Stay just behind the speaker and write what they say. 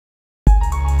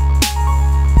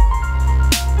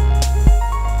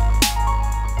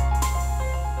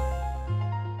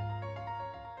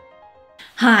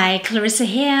Hi, Clarissa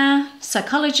here,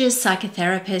 psychologist,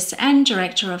 psychotherapist, and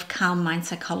director of Calm Mind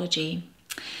Psychology.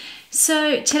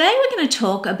 So today we're going to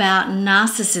talk about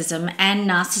narcissism and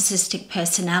narcissistic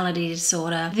personality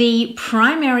disorder. The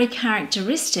primary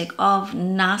characteristic of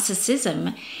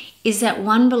narcissism is that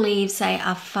one believes they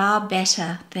are far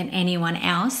better than anyone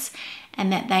else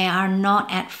and that they are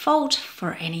not at fault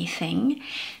for anything.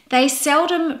 They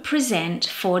seldom present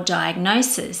for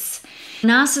diagnosis.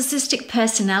 Narcissistic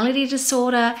personality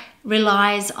disorder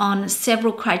relies on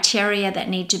several criteria that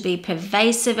need to be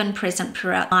pervasive and present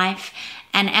throughout life.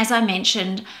 And as I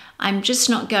mentioned, I'm just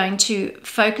not going to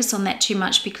focus on that too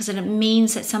much because it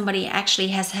means that somebody actually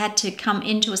has had to come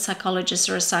into a psychologist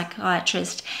or a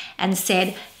psychiatrist and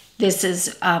said, this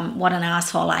is what an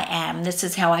asshole I am. This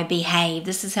is how I behave.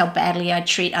 This is how badly I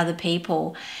treat other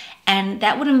people. And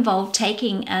that would involve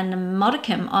taking a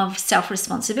modicum of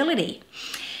self-responsibility.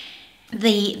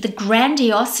 The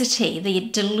grandiosity, the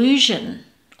delusion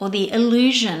or the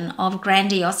illusion of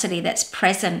grandiosity that's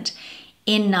present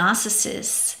in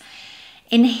narcissists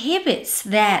inhibits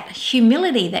that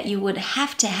humility that you would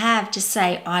have to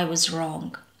say, I was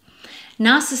wrong.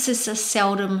 Narcissists are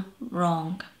seldom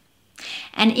wrong.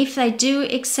 And if they do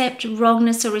accept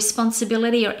wrongness or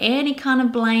responsibility or any kind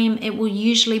of blame, it will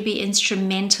usually be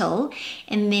instrumental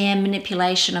in their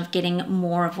manipulation of getting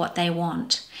more of what they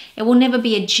want. It will never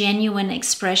be a genuine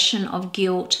expression of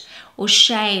guilt or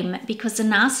shame because the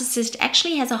narcissist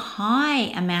actually has a high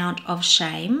amount of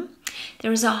shame.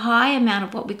 There is a high amount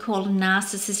of what we call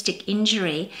narcissistic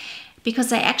injury because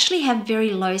they actually have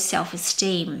very low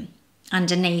self-esteem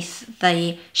underneath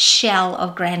the shell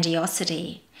of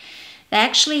grandiosity. They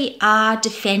actually are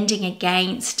defending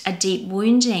against a deep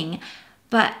wounding,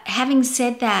 but having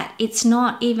said that, it's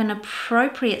not even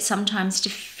appropriate sometimes to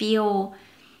feel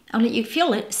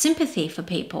sympathy for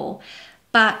people,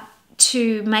 but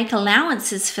to make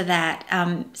allowances for that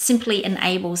simply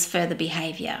enables further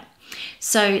behavior.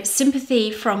 So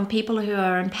sympathy from people who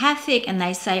are empathic and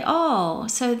they say, oh,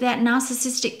 so that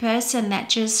narcissistic person that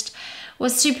just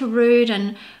was super rude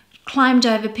and climbed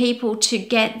over people to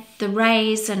get the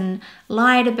raise and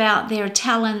lied about their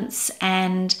talents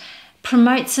and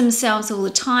promotes themselves all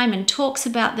the time and talks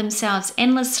about themselves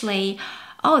endlessly.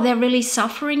 Oh, they're really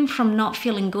suffering from not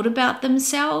feeling good about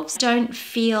themselves. Don't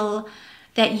feel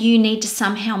that you need to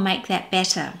somehow make that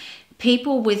better.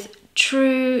 People with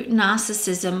true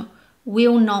narcissism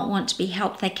will not want to be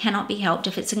helped. They cannot be helped.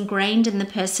 If it's ingrained in the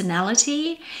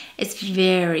personality, it's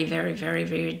very, very, very,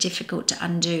 very difficult to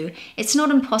undo. It's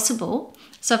not impossible.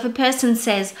 So if a person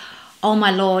says, oh my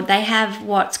Lord, they have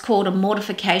what's called a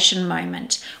mortification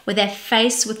moment where they're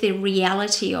faced with the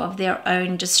reality of their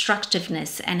own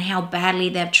destructiveness and how badly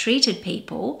they've treated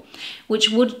people, which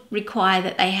would require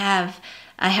that they have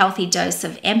a healthy dose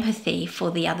of empathy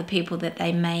for the other people that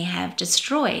they may have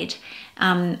destroyed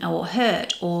or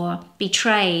hurt or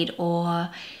betrayed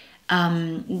or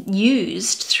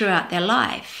used throughout their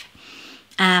life.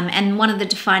 And one of the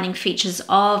defining features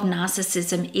of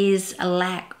narcissism is a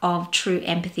lack of true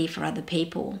empathy for other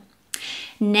people.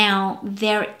 Now,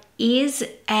 there is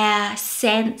a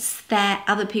sense that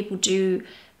other people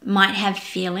might have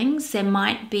feelings. There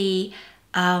might be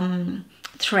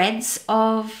threads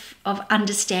of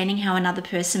understanding how another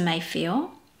person may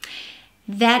feel.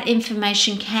 That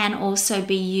information can also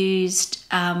be used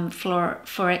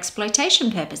for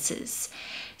exploitation purposes.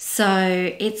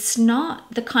 So it's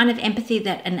not the kind of empathy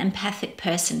that an empathic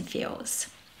person feels.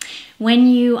 When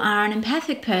you are an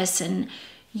empathic person,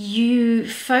 you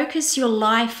focus your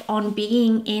life on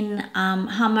being in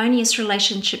harmonious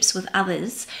relationships with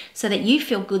others so that you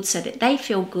feel good, so that they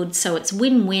feel good, so it's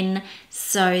win-win,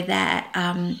 so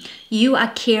that you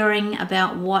are caring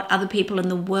about what other people in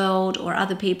the world or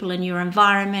other people in your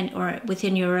environment or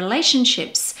within your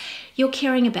relationships, you're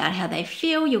caring about how they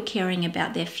feel, you're caring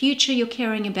about their future, you're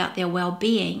caring about their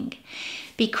well-being,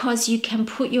 because you can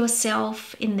put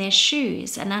yourself in their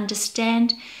shoes and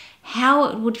understand how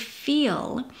it would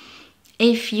feel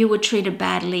if you were treated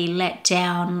badly, let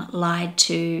down, lied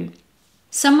to.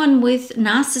 Someone with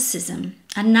narcissism,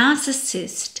 a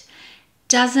narcissist,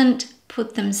 doesn't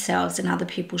put themselves in other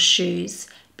people's shoes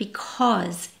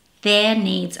because their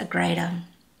needs are greater.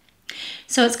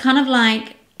 So it's kind of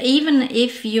like, even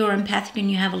if you're empathic and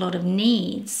you have a lot of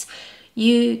needs,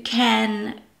 you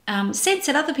can sense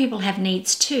that other people have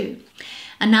needs too.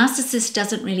 A narcissist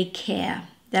doesn't really care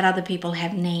that other people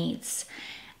have needs.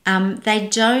 They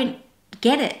don't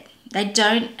get it. They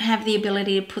don't have the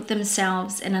ability to put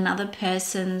themselves in another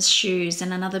person's shoes,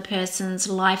 in another person's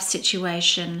life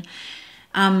situation.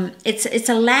 It's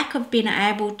a lack of being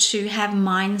able to have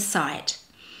mind sight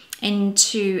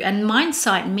and mind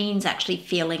sight means actually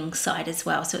feeling sight as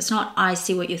well. So it's not I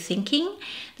see what you're thinking.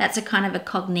 That's a kind of a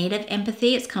cognitive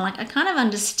empathy. It's kind of like I kind of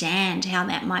understand how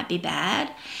that might be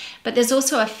bad. But there's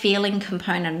also a feeling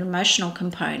component, an emotional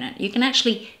component. You can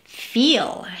actually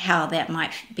feel how that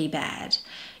might be bad.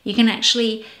 You can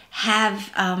actually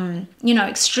have,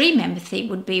 extreme empathy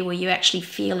would be where you actually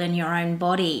feel in your own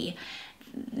body,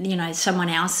 someone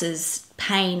else's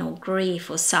pain or grief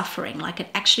or suffering, like it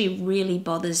actually really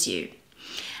bothers you.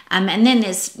 And then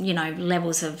there's,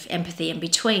 levels of empathy in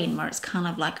between where it's kind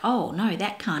of like, oh, no,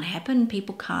 that can't happen.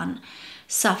 People can't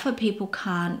suffer. People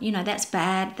can't, that's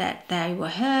bad that they were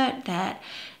hurt, that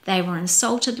they were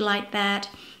insulted like that.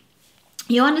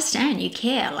 You understand, you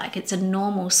care, like it's a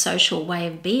normal social way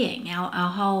of being. Our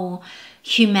whole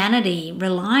humanity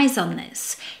relies on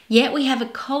this. Yet we have a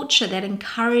culture that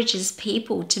encourages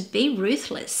people to be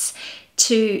ruthless,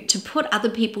 to put other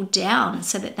people down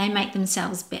so that they make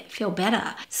themselves feel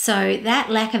better. So that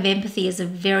lack of empathy is a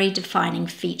very defining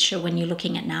feature when you're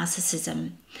looking at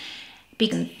narcissism.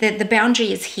 Because the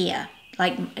boundary is here.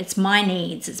 Like it's my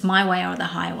needs, it's my way or the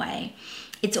highway.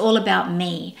 It's all about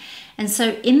me. And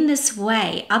so in this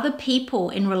way, other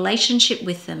people in relationship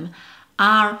with them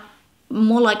are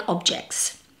more like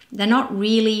objects. They're not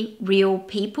really real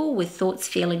people with thoughts,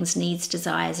 feelings, needs,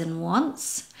 desires, and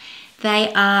wants.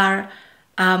 They are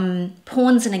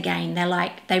pawns in a game.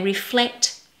 They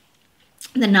reflect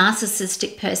the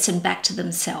narcissistic person back to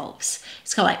themselves.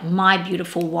 It's kind of like my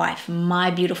beautiful wife,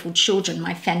 my beautiful children,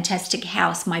 my fantastic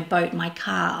house, my boat, my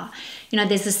car.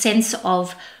 There's a sense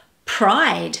of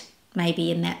pride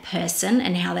maybe in that person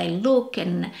and how they look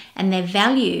and their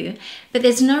value, but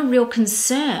there's no real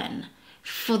concern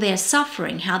for their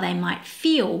suffering, how they might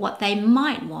feel, what they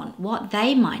might want, what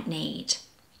they might need.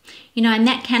 And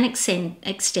that can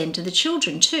extend to the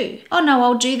children too. Oh no,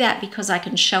 I'll do that because I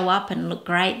can show up and look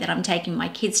great that I'm taking my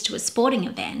kids to a sporting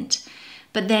event.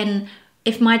 But then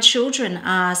if my children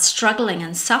are struggling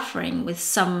and suffering with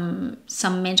some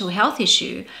mental health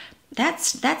issue,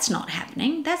 that's not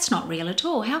happening. That's not real at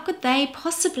all. How could they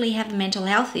possibly have a mental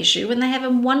health issue when they have a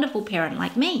wonderful parent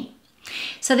like me?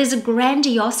 So there's a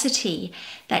grandiosity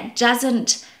that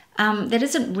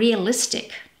isn't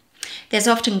realistic. There's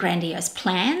often grandiose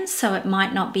plans, so it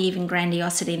might not be even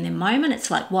grandiosity in the moment. It's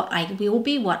like what I will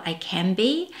be, what I can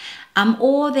be,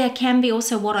 or there can be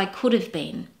also what I could have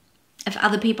been. If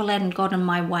other people hadn't gotten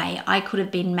my way, I could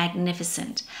have been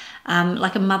magnificent.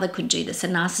 Like a mother could do this. A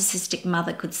narcissistic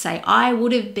mother could say, I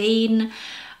would have been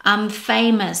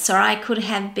famous, or I could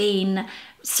have been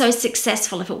so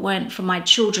successful if it weren't for my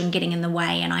children getting in the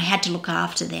way and I had to look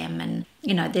after them. And,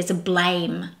 there's a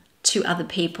blame to other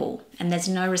people and there's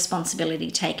no responsibility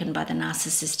taken by the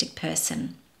narcissistic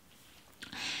person.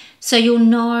 So you'll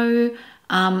know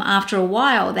after a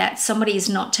while that somebody is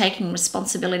not taking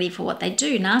responsibility for what they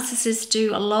do. Narcissists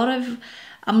do a lot of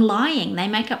lying. They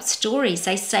make up stories.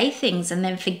 They say things and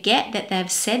then forget that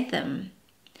they've said them.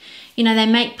 They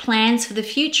make plans for the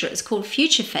future. It's called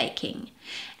future faking.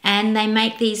 And they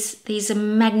make these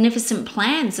magnificent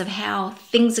plans of how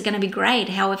things are going to be great,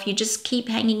 how if you just keep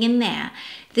hanging in there,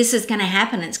 this is going to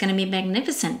happen, it's going to be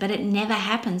magnificent, but it never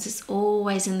happens. It's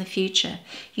always in the future.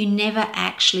 You never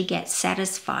actually get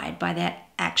satisfied by that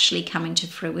actually coming to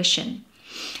fruition.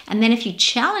 And then if you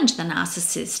challenge the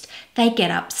narcissist, they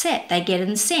get upset, they get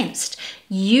incensed.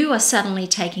 You are suddenly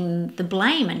taking the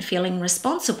blame and feeling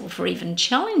responsible for even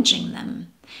challenging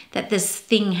them, that this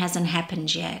thing hasn't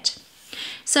happened yet.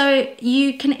 So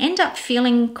you can end up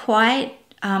feeling quite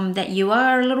that you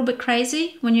are a little bit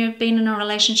crazy when you've been in a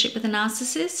relationship with a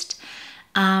narcissist.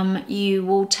 You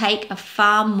will take a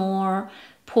far more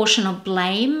portion of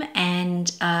blame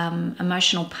and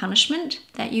emotional punishment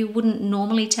that you wouldn't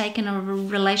normally take in a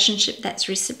relationship that's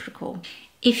reciprocal.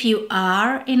 If you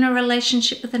are in a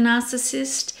relationship with a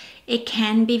narcissist, it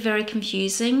can be very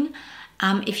confusing.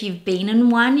 If you've been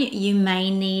in one, you may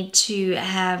need to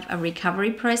have a recovery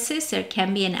process. There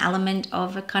can be an element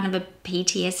of a kind of a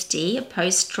PTSD, a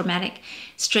post-traumatic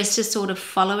stress disorder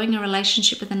following a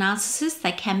relationship with a narcissist.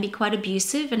 They can be quite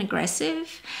abusive and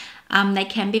aggressive. They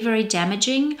can be very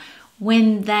damaging.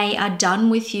 When they are done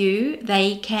with you,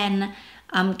 they can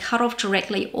cut off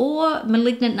directly, or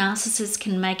malignant narcissists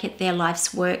can make it their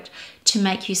life's work to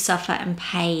make you suffer and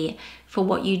pay for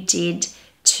what you did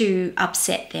to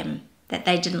upset them, that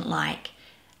they didn't like.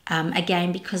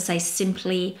 Again, because they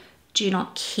simply do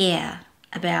not care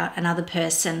about another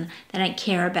person. They don't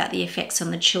care about the effects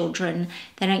on the children.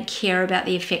 They don't care about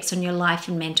the effects on your life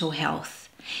and mental health.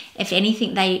 If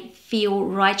anything, they feel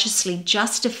righteously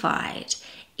justified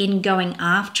in going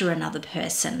after another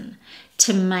person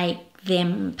to make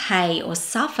them pay or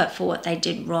suffer for what they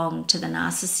did wrong to the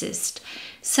narcissist.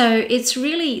 So it's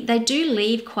really, they do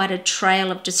leave quite a trail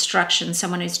of destruction.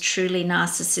 Someone who's truly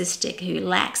narcissistic, who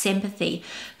lacks empathy,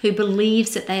 who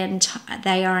believes that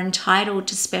they are entitled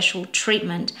to special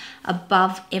treatment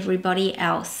above everybody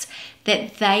else,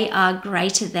 that they are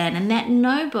greater than, and that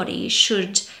nobody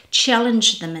should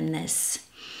challenge them in this.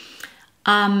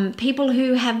 People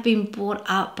who have been brought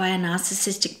up by a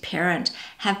narcissistic parent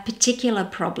have particular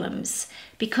problems,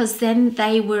 because then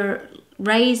they were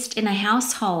raised in a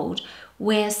household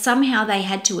where somehow they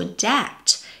had to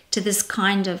adapt to this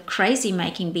kind of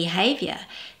crazy-making behavior,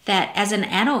 that as an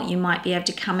adult you might be able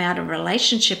to come out of a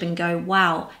relationship and go,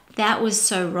 wow, that was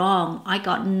so wrong. I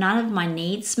got none of my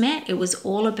needs met. It was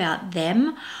all about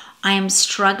them. I am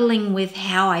struggling with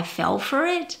how I fell for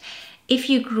it. If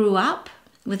you grew up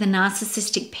with a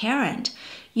narcissistic parent,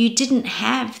 you didn't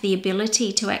have the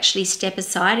ability to actually step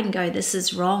aside and go, this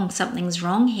is wrong, something's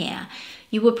wrong here.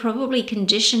 You were probably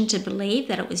conditioned to believe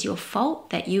that it was your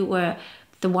fault, that you were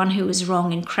the one who was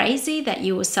wrong and crazy, that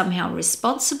you were somehow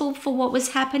responsible for what was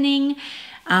happening.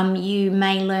 You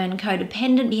may learn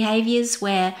codependent behaviors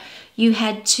where you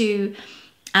had to,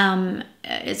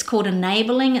 it's called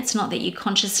enabling. It's not that you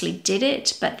consciously did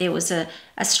it, but there was a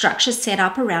structure set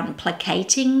up around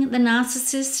placating the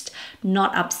narcissist,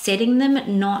 not upsetting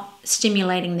them, not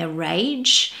stimulating their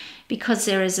rage. Because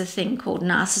there is a thing called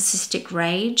narcissistic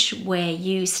rage, where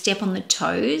you step on the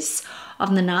toes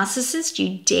of the narcissist,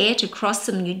 you dare to cross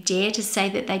them, you dare to say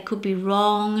that they could be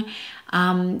wrong,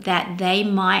 that they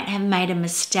might have made a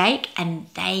mistake, and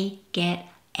they get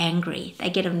angry, they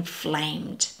get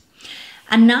inflamed.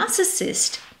 A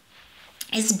narcissist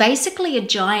is basically a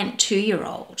giant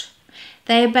 2-year-old.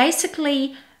 They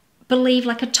basically believe,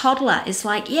 like a toddler is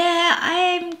like, yeah,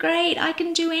 I'm great, I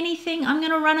can do anything, I'm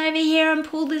going to run over here and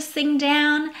pull this thing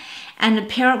down. And the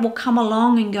parent will come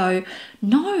along and go,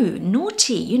 no,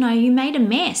 naughty, you made a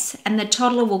mess. And the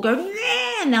toddler will go,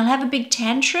 nah, and they'll have a big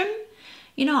tantrum.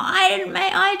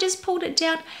 I just pulled it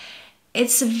down.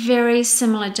 It's a very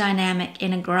similar dynamic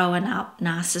in a growing up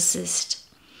narcissist.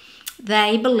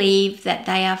 They believe that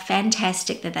they are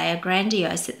fantastic, that they are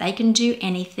grandiose, that they can do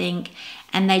anything,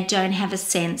 and they don't have a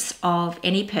sense of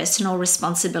any personal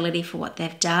responsibility for what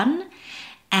they've done.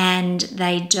 And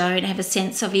they don't have a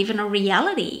sense of even a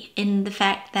reality in the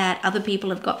fact that other people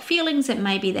have got feelings that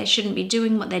maybe they shouldn't be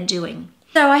doing what they're doing.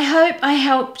 So I hope I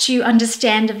helped you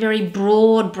understand a very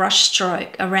broad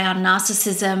brushstroke around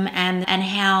narcissism and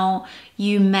how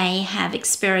you may have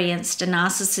experienced a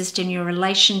narcissist in your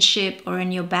relationship or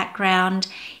in your background.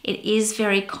 It is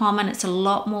very common. It's a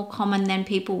lot more common than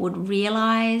people would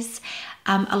realize.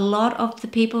 A lot of the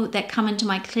people that come into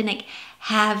my clinic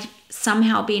have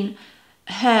somehow been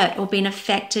hurt or been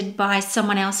affected by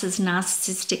someone else's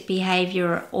narcissistic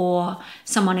behavior or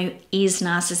someone who is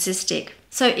narcissistic.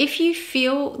 So if you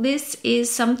feel this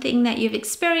is something that you've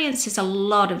experienced, there's a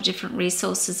lot of different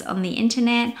resources on the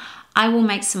internet. I will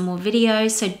make some more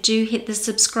videos, so do hit the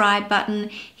subscribe button,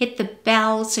 hit the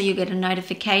bell so you get a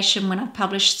notification when I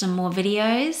publish some more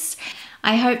videos.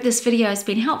 I hope this video has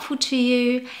been helpful to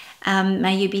you.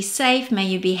 May you be safe, may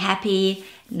you be happy.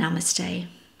 Namaste.